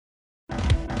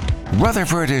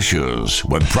Rutherford Issues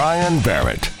with Brian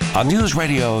Barrett on News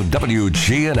Radio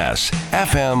WGNS,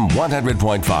 FM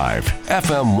 100.5,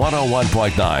 FM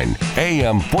 101.9,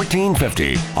 AM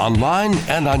 1450, online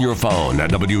and on your phone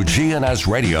at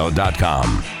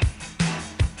WGNSradio.com.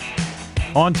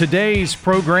 On today's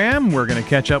program, we're going to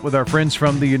catch up with our friends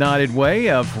from the United Way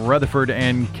of Rutherford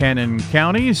and Cannon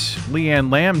counties. Leanne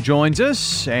Lamb joins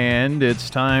us, and it's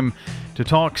time to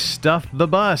talk Stuff the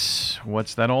Bus.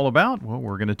 What's that all about? Well,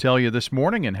 we're going to tell you this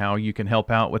morning and how you can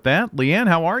help out with that. Leanne,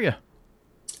 how are you?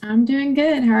 I'm doing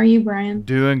good. How are you, Brian?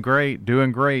 Doing great,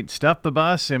 doing great. Stuff the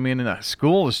Bus, I mean,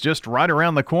 school is just right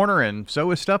around the corner, and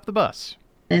so is Stuff the Bus.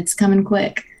 It's coming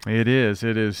quick. It is.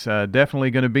 It is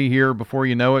definitely going to be here before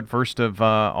you know it, 1st of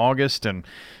August, and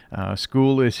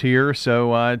school is here.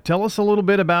 So tell us a little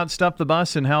bit about Stuff the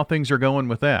Bus and how things are going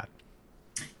with that.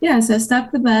 Yeah, so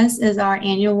Stuff the Bus is our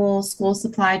annual school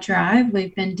supply drive.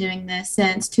 We've been doing this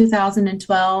since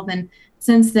 2012, and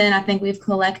since then, I think we've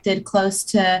collected close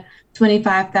to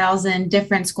 25,000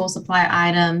 different school supply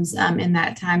items in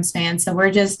that time span. So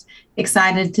we're just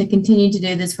excited to continue to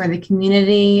do this for the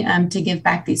community, to give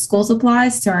back these school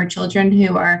supplies to our children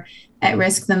who are at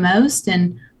risk the most.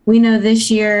 And we know this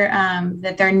year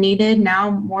that they're needed now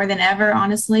more than ever,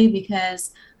 honestly,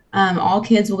 because all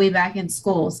kids will be back in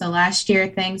school. So last year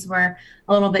things were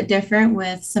a little bit different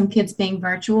with some kids being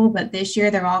virtual, but this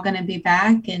year they're all going to be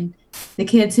back. And the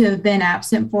kids who have been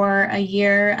absent for a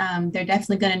year, they're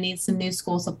definitely going to need some new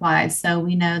school supplies. So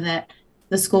we know that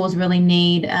the schools really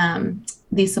need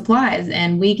these supplies.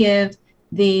 And we give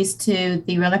these to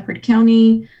the Rutherford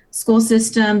County school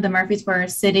system, the Murfreesboro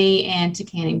City, and to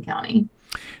Cannon County.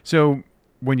 So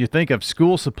when you think of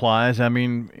school supplies, I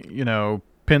mean, you know,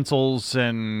 pencils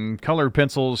and colored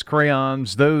pencils,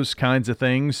 crayons, those kinds of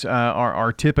things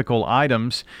are typical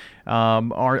items.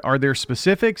 Are there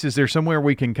specifics? Is there somewhere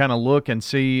we can kind of look and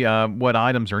see what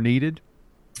items are needed?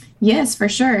 Yes, for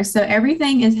sure. So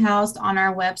everything is housed on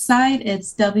our website.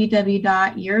 It's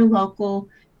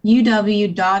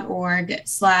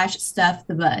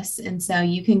www.yourlocaluw.org/stuffthebus. And so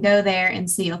you can go there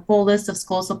and see a full list of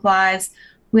school supplies.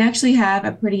 We actually have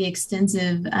a pretty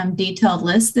extensive, detailed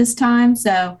list this time.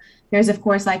 So there's, of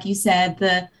course, like you said,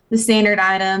 the standard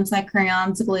items like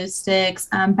crayons, glue sticks,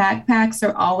 backpacks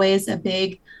are always a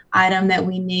big item that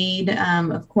we need.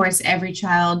 Of course, every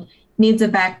child needs a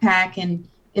backpack, and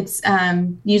it's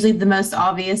usually the most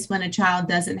obvious when a child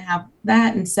doesn't have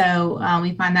that. And so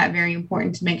we find that very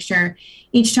important to make sure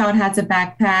each child has a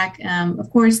backpack.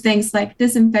 Of course, things like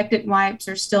disinfectant wipes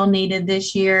are still needed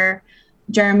this year,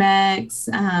 Germ-X,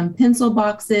 pencil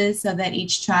boxes, so that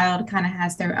each child kind of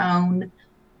has their own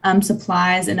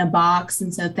supplies in a box,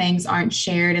 and so things aren't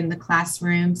shared in the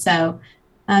classroom. So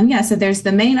so there's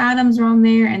the main items are on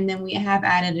there, and then we have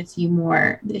added a few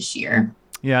more this year.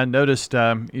 Yeah, I noticed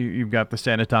you've got the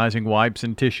sanitizing wipes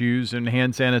and tissues and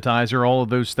hand sanitizer, all of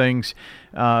those things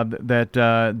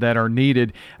that are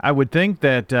needed. I would think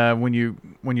that when you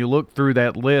look through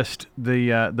that list,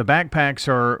 the backpacks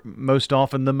are most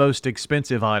often the most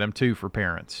expensive item too for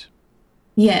parents.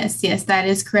 Yes, that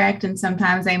is correct, and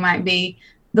sometimes they might be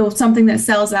something that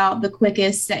sells out the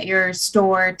quickest at your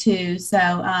store too.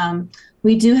 So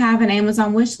we do have an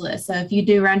Amazon wish list. So if you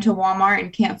do run to Walmart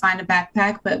and can't find a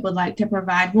backpack but would like to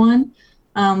provide one,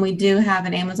 we do have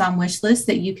an Amazon wish list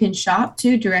that you can shop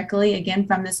to directly, again,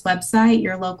 from this website,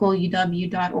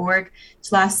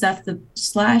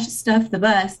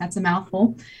 yourlocaluw.org/stuffthebus. That's a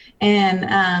mouthful.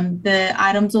 And the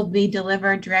items will be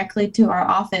delivered directly to our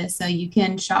office, so you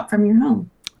can shop from your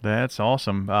home. That's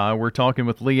awesome. We're talking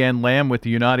with Leanne Lamb with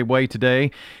the United Way today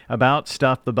about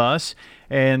Stuff the Bus.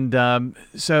 And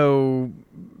so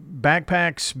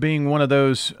backpacks being one of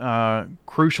those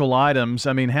crucial items,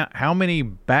 I mean, how many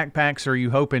backpacks are you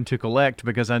hoping to collect?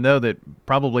 Because I know that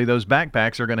probably those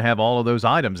backpacks are going to have all of those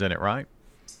items in it, right?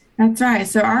 That's right.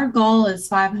 So our goal is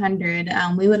 500.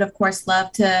 We would, of course,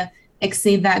 love to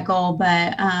exceed that goal,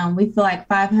 but we feel like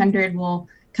 500 will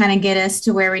kind of get us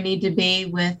to where we need to be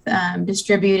with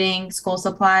distributing school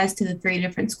supplies to the 3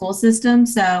 different school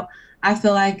systems. So I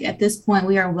feel like at this point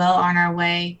we are well on our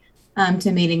way to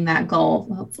meeting that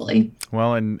goal, hopefully.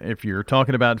 Well, and if you're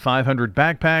talking about 500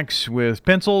 backpacks with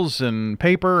pencils and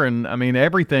paper, and I mean,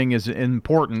 everything is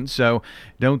important. So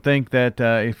don't think that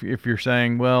if you're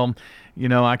saying, well, you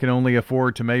know, I can only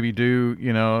afford to maybe do,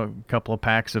 you know, a couple of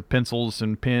packs of pencils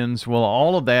and pens. Well,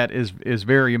 all of that is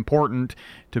very important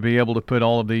to be able to put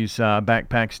all of these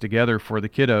backpacks together for the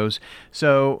kiddos.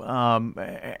 So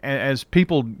as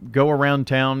people go around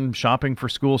town shopping for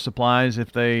school supplies,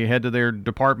 if they head to their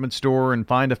department store and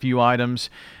find a few items,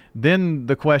 then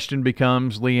the question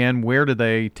becomes, Leanne, where do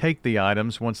they take the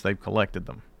items once they've collected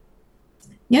them?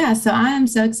 Yeah, so I am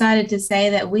so excited to say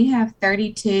that we have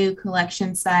 32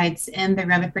 collection sites in the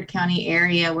Rutherford County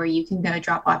area where you can go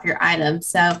drop off your items.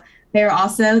 So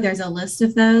there's a list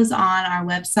of those on our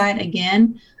website.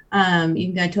 Again, you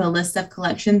can go to a list of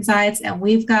collection sites, and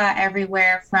we've got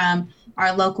everywhere from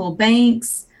our local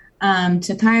banks to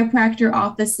chiropractor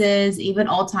offices, even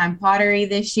Old Time Pottery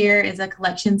this year is a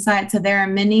collection site. So there are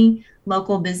many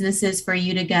local businesses for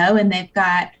you to go, and they've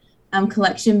got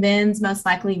collection bins, most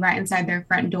likely right inside their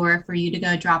front door for you to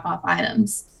go drop off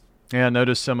items. Yeah, I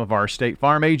noticed some of our State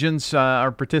Farm agents are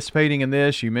participating in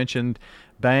this. You mentioned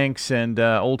banks, and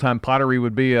Old Time Pottery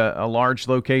would be a large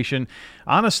location.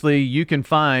 Honestly, you can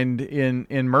find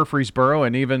in Murfreesboro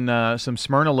and even some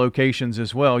Smyrna locations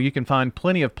as well, you can find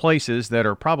plenty of places that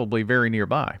are probably very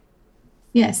nearby.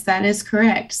 Yes, that is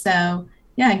correct. So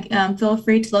yeah, feel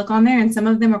free to look on there. And some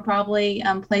of them are probably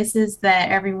places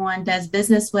that everyone does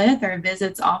business with or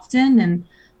visits often. And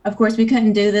of course, we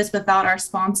couldn't do this without our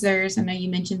sponsors. I know you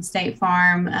mentioned State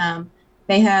Farm.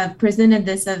 They have presented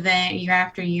this event year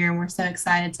after year, and we're so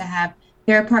excited to have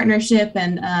their partnership.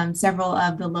 And several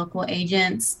of the local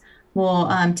agents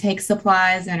will take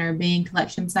supplies and are being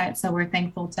collection sites. So we're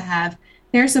thankful to have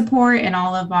their support and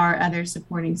all of our other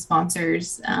supporting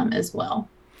sponsors as well.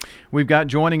 We've got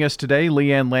joining us today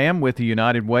Leanne Lamb with the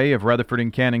United Way of Rutherford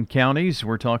and Cannon counties.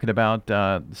 We're talking about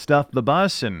Stuff the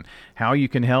Bus and how you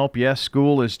can help. Yes,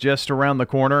 school is just around the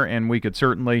corner, and we could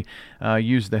certainly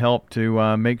use the help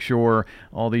to make sure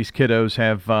all these kiddos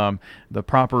have the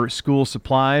proper school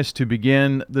supplies to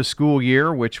begin the school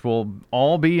year, which will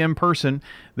all be in person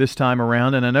this time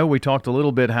around. And I know we talked a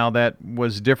little bit how that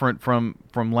was different from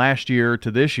last year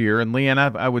to this year. And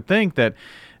Leanne, I would think that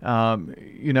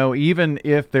even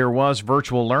if there was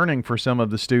virtual learning for some of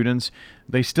the students,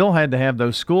 they still had to have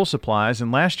those school supplies.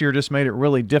 And last year just made it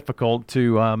really difficult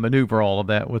to maneuver all of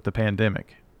that with the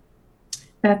pandemic.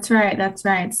 That's right. That's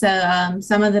right. So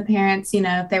some of the parents,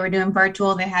 if they were doing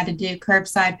virtual, they had to do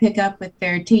curbside pickup with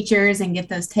their teachers and get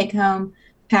those take-home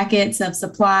packets of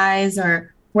supplies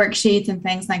or worksheets and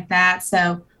things like that.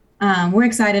 So we're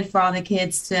excited for all the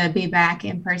kids to be back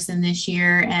in person this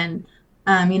year. And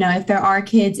if there are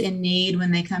kids in need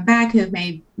when they come back who've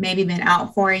maybe been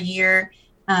out for a year,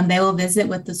 they will visit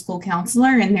with the school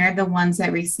counselor, and they're the ones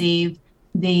that receive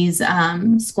these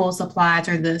school supplies,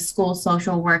 or the school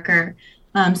social worker,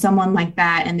 someone like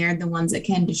that, and they're the ones that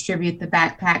can distribute the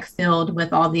backpack filled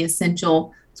with all the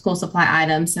essential school supply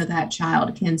items so that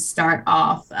child can start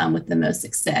off with the most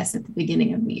success at the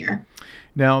beginning of the year.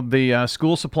 Now, the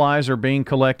school supplies are being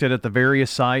collected at the various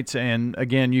sites, and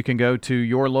again, you can go to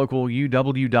your local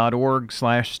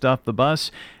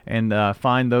uw.org/stuffthebus and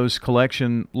find those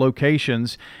collection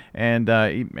locations, and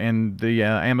the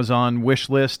Amazon wish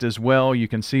list as well. You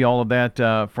can see all of that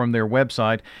from their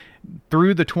website.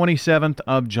 Through the 27th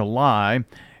of July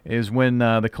is when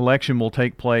the collection will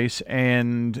take place,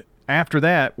 and after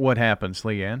that, what happens,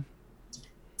 Leanne?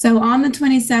 So on the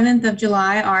 27th of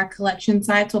July, our collection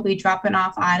sites will be dropping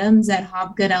off items at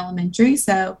Hobgood Elementary.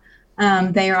 So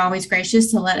they are always gracious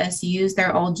to let us use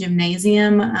their old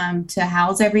gymnasium to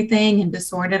house everything and to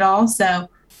sort it all. So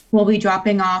we'll be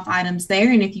dropping off items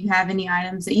there. And if you have any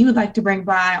items that you would like to bring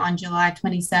by on July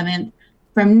 27th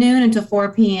from noon until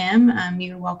 4 p.m.,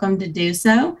 you're welcome to do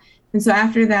so. And so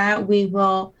after that, we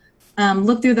will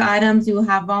look through the items. We will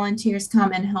have volunteers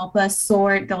come and help us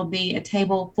sort. There'll be a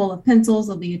table full of pencils.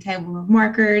 There'll be a table of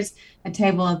markers, a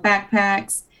table of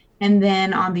backpacks. And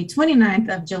then on the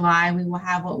 29th of July, we will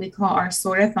have what we call our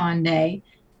Sortathon Day.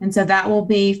 And so that will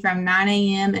be from 9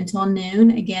 a.m. until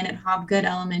noon, again at Hobgood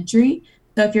Elementary.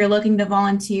 So if you're looking to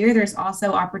volunteer, there's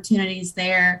also opportunities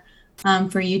there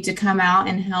for you to come out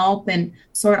and help and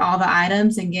sort all the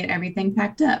items and get everything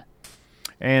packed up.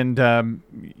 And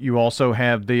you also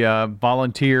have the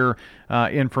volunteer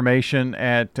information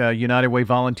at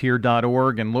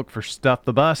UnitedWayVolunteer.org, and look for Stuff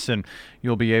the Bus, and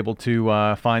you'll be able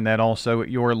to find that also at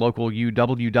your local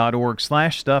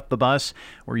uw.org/stuffthebus,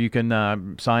 where you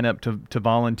can sign up to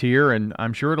volunteer. And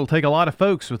I'm sure it'll take a lot of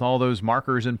folks with all those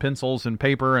markers and pencils and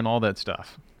paper and all that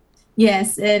stuff.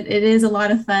 Yes, it is a lot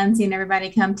of fun seeing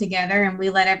everybody come together, and we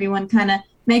let everyone kind of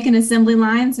make an assembly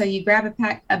line. So you grab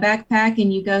a backpack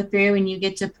and you go through and you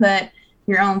get to put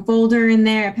your own folder in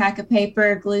there, a pack of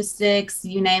paper, glue sticks,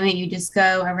 you name it. You just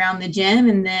go around the gym,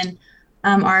 and then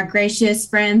our gracious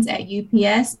friends at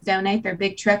UPS donate their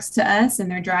big trucks to us and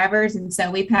their drivers. And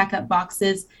so we pack up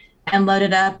boxes and load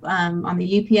it up on the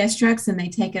UPS trucks, and they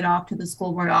take it off to the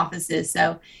school board offices.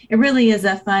 So it really is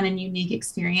a fun and unique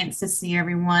experience to see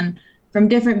everyone from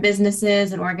different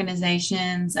businesses and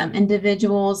organizations,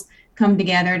 individuals come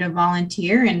together to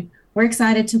volunteer. And we're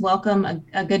excited to welcome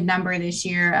a good number this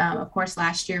year. Of course,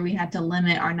 last year we had to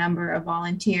limit our number of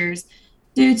volunteers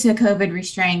due to COVID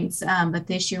restraints, but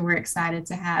this year we're excited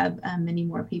to have many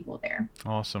more people there.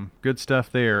 Awesome. Good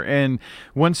stuff there. And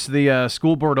once the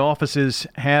school board offices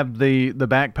have the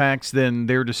backpacks, then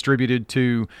they're distributed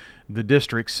to the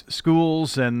district's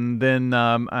schools, and then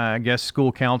I guess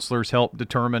school counselors help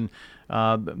determine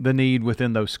the need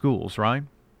within those schools, right?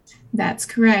 That's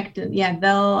correct. Yeah,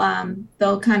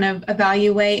 they'll kind of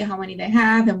evaluate how many they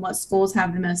have and what schools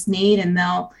have the most need, and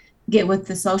they'll get with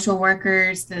the social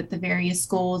workers, the various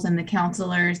schools, and the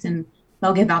counselors, and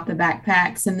they'll give out the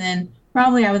backpacks. And then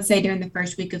probably I would say during the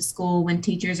first week of school, when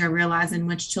teachers are realizing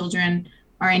which children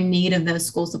are in need of those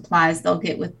school supplies, they'll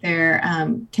get with their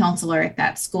counselor at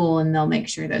that school, and they'll make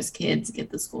sure those kids get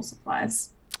the school supplies.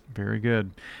 Very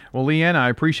good. Well, Leanne, I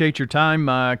appreciate your time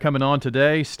coming on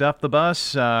today. Stuff the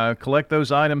Bus. Collect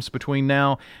those items between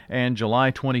now and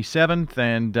July 27th,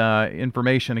 and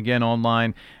information again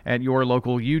online at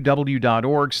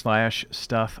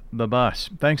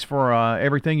yourlocaluw.org/stuffthebus. Thanks for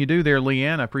everything you do there,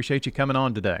 Leanne. I appreciate you coming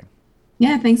on today.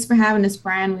 Yeah, thanks for having us,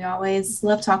 Brian. We always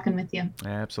love talking with you.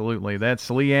 Absolutely. That's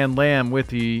Leanne Lamb with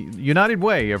the United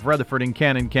Way of Rutherford and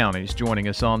Cannon Counties joining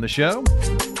us on the show.